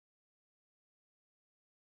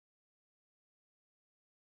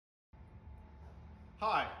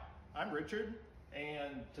Hi, I'm Richard,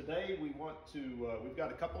 and today we've got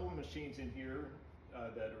a couple of machines in here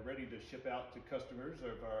that are ready to ship out to customers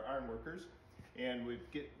of our ironworkers, and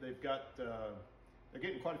they're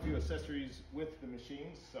getting quite a few accessories with the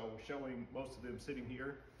machines, so we're showing most of them sitting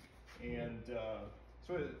here, and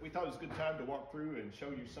so we thought it was a good time to walk through and show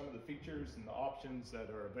you some of the features and the options that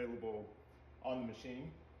are available on the machine.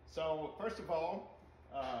 So first of all,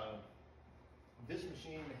 this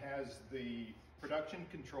machine has the production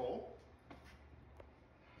control.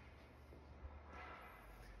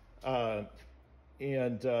 So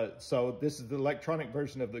this is the electronic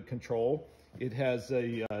version of the control. It has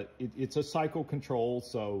it's a cycle control,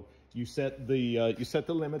 so you set the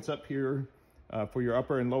limits up here for your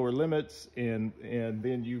upper and lower limits, and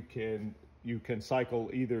then you can cycle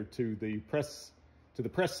either to the press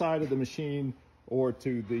side of the machine or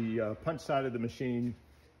to the punch side of the machine,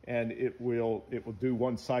 and it will do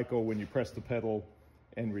one cycle when you press the pedal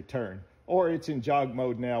and return. Or it's in jog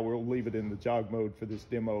mode now. We'll leave it in the jog mode for this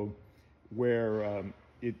demo, where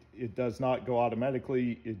it does not go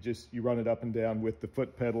automatically. You run it up and down with the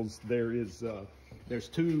foot pedals. There's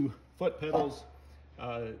two foot pedals,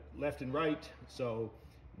 left and right. So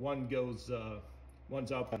one's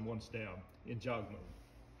up and one's down in jog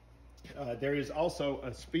mode. There is also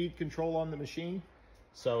a speed control on the machine,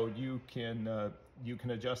 so you can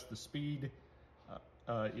adjust the speed.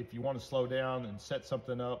 If you want to slow down and set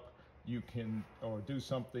something up, you can, or do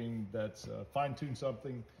something that's fine-tune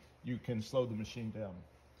something, you can slow the machine down.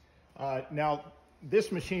 Now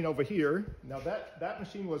this machine over here, now that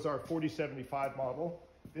machine was our 4075 model.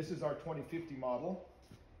 This is our 2050 model,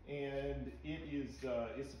 and it's a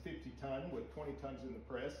 50 ton with 20 tons in the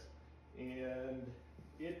press, and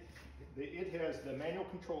it has the manual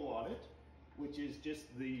control on it, which is just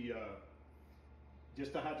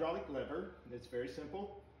a hydraulic lever. It's very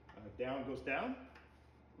simple. Down goes down,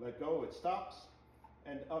 let go, it stops,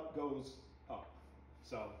 and up goes up.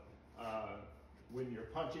 So when you're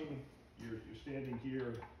punching, you're standing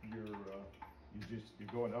here, you're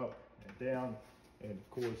going up and down, and of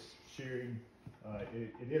course shearing.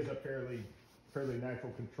 It is a fairly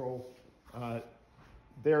natural control.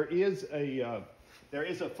 There is a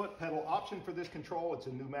foot pedal option for this control. It's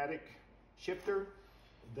a pneumatic shifter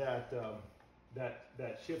that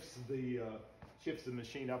shifts the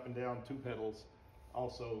machine up and down. Two pedals,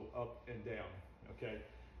 also up and down. Okay,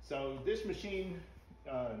 so this machine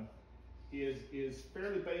is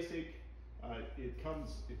fairly basic. It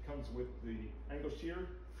comes with the angle shear,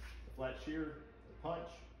 the flat shear, the punch,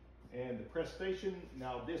 and the press station.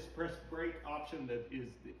 Now this press brake option that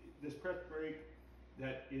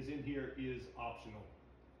is in here is optional.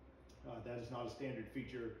 That is not a standard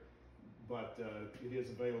feature, but it is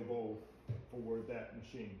available for that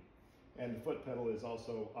machine. And the foot pedal is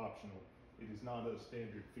also optional. It is not a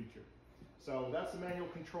standard feature. So that's the manual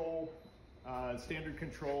control, standard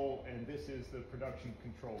control, and this is the production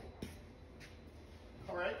control.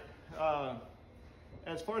 All right.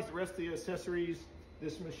 As far as the rest of the accessories,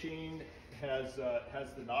 this machine has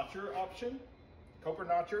the notcher option, Cobra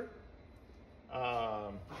notcher,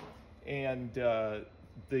 and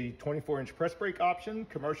the 24-inch press brake option,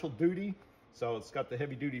 commercial duty. So it's got the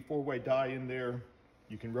heavy duty 4-way die in there.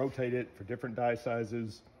 You can rotate it for different die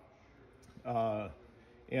sizes.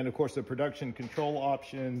 And of course the production control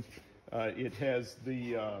option, it has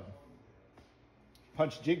the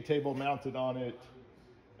punch jig table mounted on it.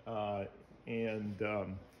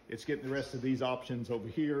 It's getting the rest of these options over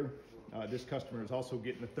here. This customer is also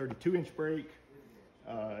getting a 32-inch brake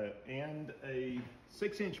and a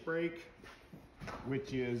 6-inch brake,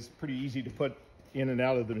 which is pretty easy to put in and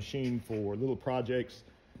out of the machine for little projects.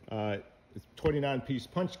 It's a 29-piece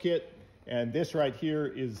punch kit, and this right here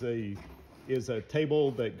is a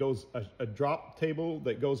table that goes, a drop table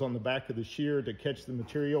that goes on the back of the shear to catch the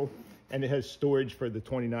material, and it has storage for the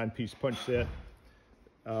 29-piece punch set.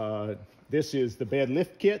 This is the bed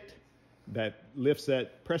lift kit that lifts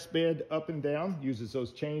that press bed up and down, uses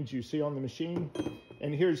those chains you see on the machine.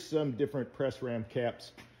 And here's some different press ram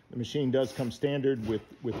caps. The machine does come standard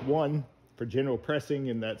with one for general pressing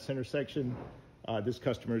in that center section. This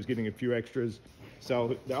customer is getting a few extras.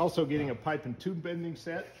 So they're also getting a pipe and tube bending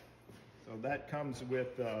set. So that comes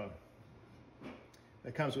with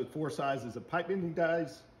 4 sizes of pipe bending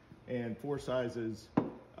dies and 4 sizes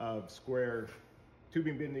of square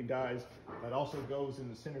tubing bending dies. That also goes in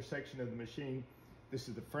the center section of the machine. This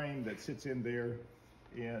is the frame that sits in there,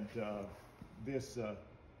 and this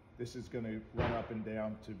is going to run up and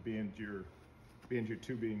down to bend your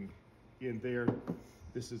tubing in there.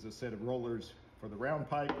 This is a set of rollers for the round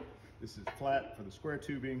pipe. This is flat for the square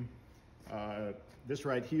tubing. This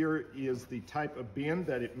right here is the type of bend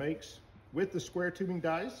that it makes with the square tubing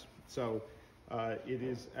dies. So it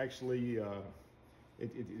is actually,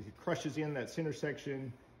 it crushes in that center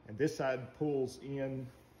section, and this side pulls in.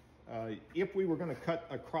 If we were going to cut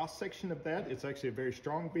a cross section of that, it's actually a very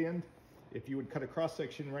strong bend. If you would cut a cross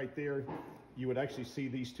section right there, you would actually see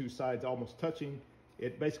these two sides almost touching.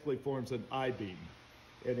 It basically forms an I-beam,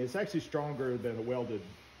 and it's actually stronger than a welded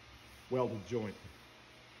joint.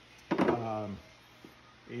 Now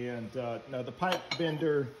the pipe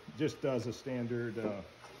bender just does a standard,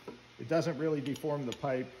 it doesn't really deform the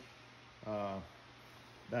pipe.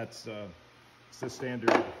 It's the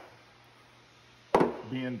standard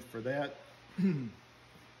bend for that.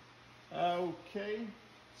 Okay,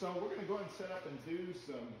 so we're going to go ahead and set up and do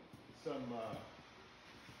some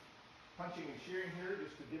punching and shearing here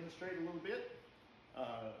just to demonstrate a little bit.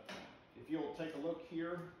 If you'll take a look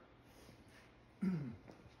here,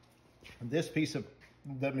 this piece of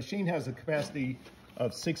the machine has a capacity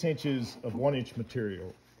of 6 inches of 1-inch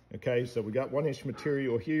material. Okay, so we got 1-inch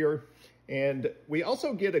material here, and we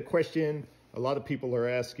also get a question. A lot of people are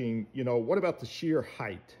asking, you know, what about the shear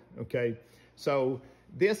height? Okay, so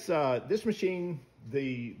this machine,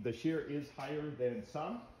 the shear is higher than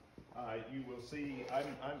some. You will see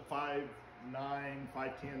I'm 5'9",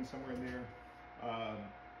 5'10", somewhere in there.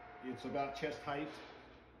 It's about chest height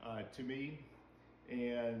to me,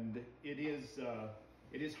 and it is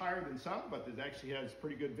higher than some, but it actually has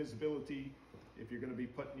pretty good visibility if you're going to be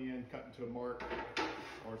cutting to a mark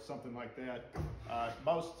or something like that.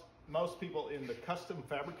 Most people in the custom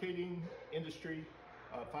fabricating industry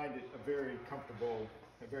find it a very comfortable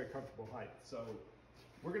height. So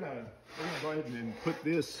we're gonna go ahead and put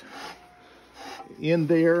this in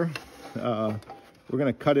there. We're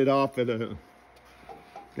gonna cut it off at a.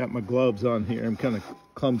 Got my gloves on here. I'm kind of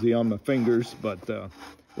clumsy on my fingers, but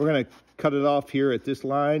we're gonna cut it off here at this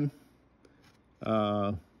line,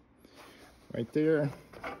 right there.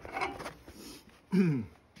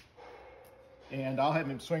 And I'll have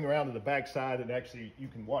him swing around to the back side, and actually you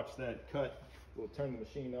can watch that cut. We'll turn the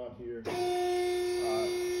machine on here, and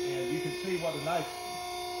you can see what a nice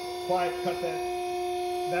quiet cut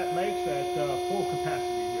that makes at full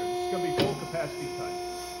capacity here. This is going to be full capacity cut.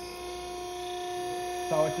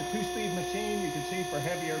 So it's a 2-speed machine. You can see for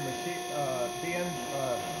heavier machine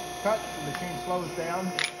cut, the machine slows down,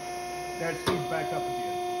 then it speeds back up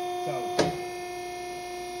again. So.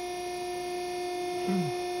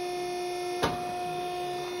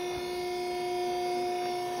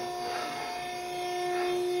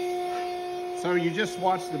 So you just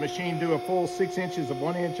watched the machine do a full 6 inches of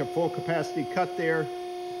 1 inch of full capacity cut there,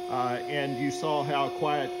 and you saw how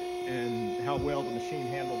quiet and how well the machine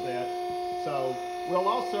handled that. So we'll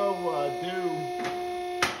also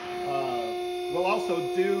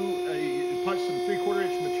punch some 3/4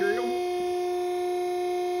 inch material.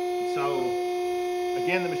 So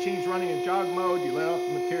again, the machine's running in jog mode. You let off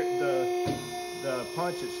the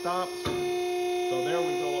punch, it stops. So there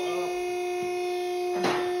we go up.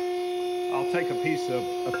 I'll take a piece of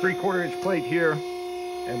a 3/4 inch plate here,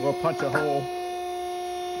 and we'll punch a hole.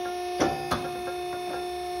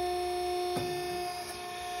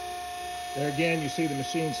 There again, you see the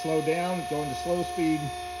machine slow down, go into slow speed,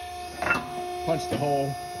 punch the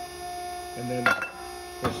hole, and then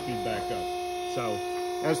push speed back up. So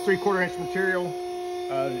that's 3/4 inch material.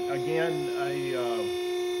 Again, a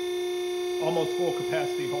almost full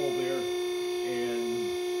capacity hole there, and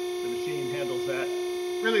the machine handles that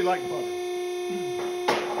really like butter.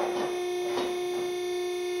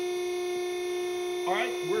 All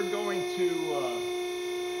right, we're going to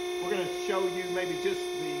show you maybe just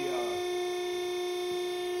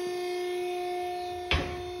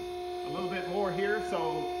a little bit more here.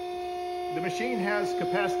 So the machine has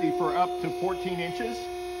capacity for up to 14 inches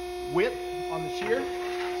width on the shear.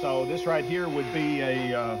 So this right here would be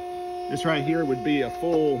a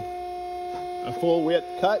full width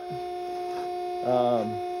cut.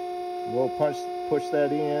 We'll push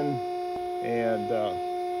that in and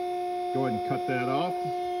go ahead and cut that off.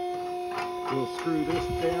 We'll screw this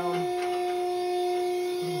down.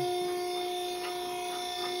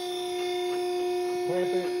 Clamp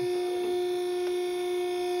it.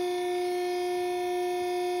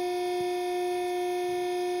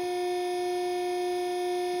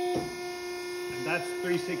 And that's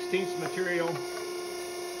 3/16 material.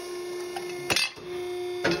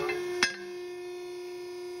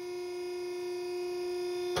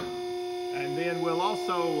 And then we'll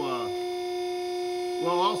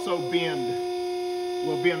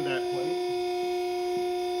bend that plate.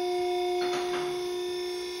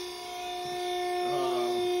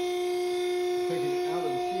 Taking it out of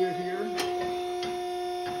the shear here.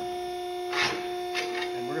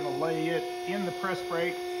 press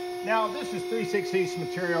brake. Now this is 3/16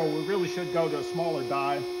 material. We really should go to a smaller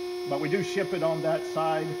die, but we do ship it on that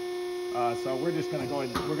side. So we're just going to go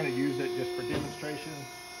ahead and we're going to use it just for demonstration.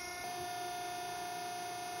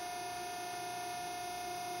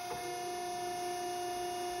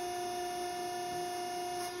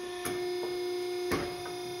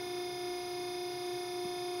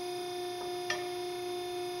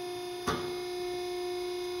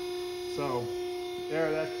 So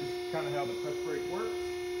there, that's just kind of how the press brake works.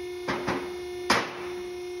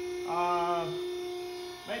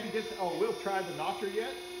 Maybe just, oh, we'll try the notcher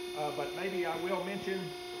yet, but maybe I will mention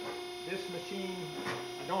this machine.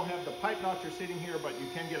 I don't have the pipe notcher sitting here, but you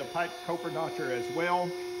can get a pipe coper notcher as well.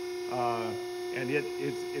 And it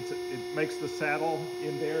makes the saddle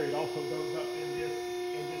in there. It also goes up in this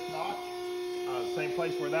notch, same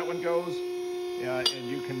place where that one goes. And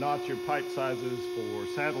you can notch your pipe sizes for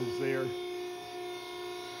saddles there.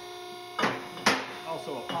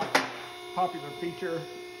 Also a popular feature.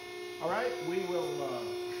 All right, we will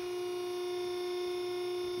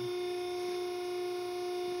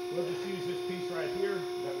we'll just use this piece right here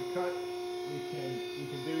that we cut. We can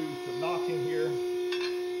do some notching here.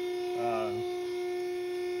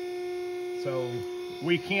 So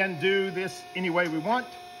we can do this any way we want.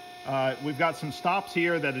 We've got some stops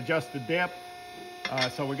here that adjust the depth.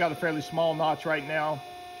 So we've got a fairly small notch right now,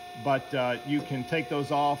 but you can take those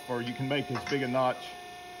off, or you can make as big a notch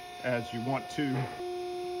as you want to.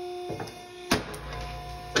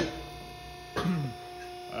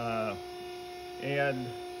 And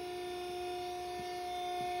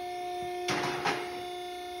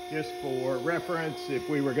just for reference, if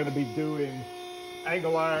we were going to be doing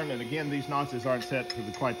angle iron, and again, these notches aren't set to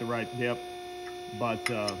quite the right depth, but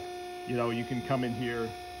you know, you can come in here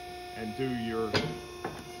and do your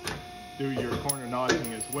corner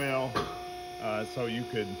notching as well. So you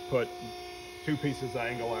could put two pieces of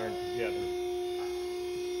angle iron together.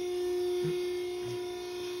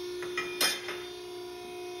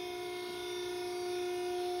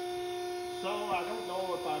 So I don't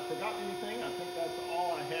know if I forgot anything. I think that's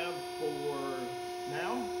all I have for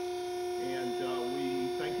now. And we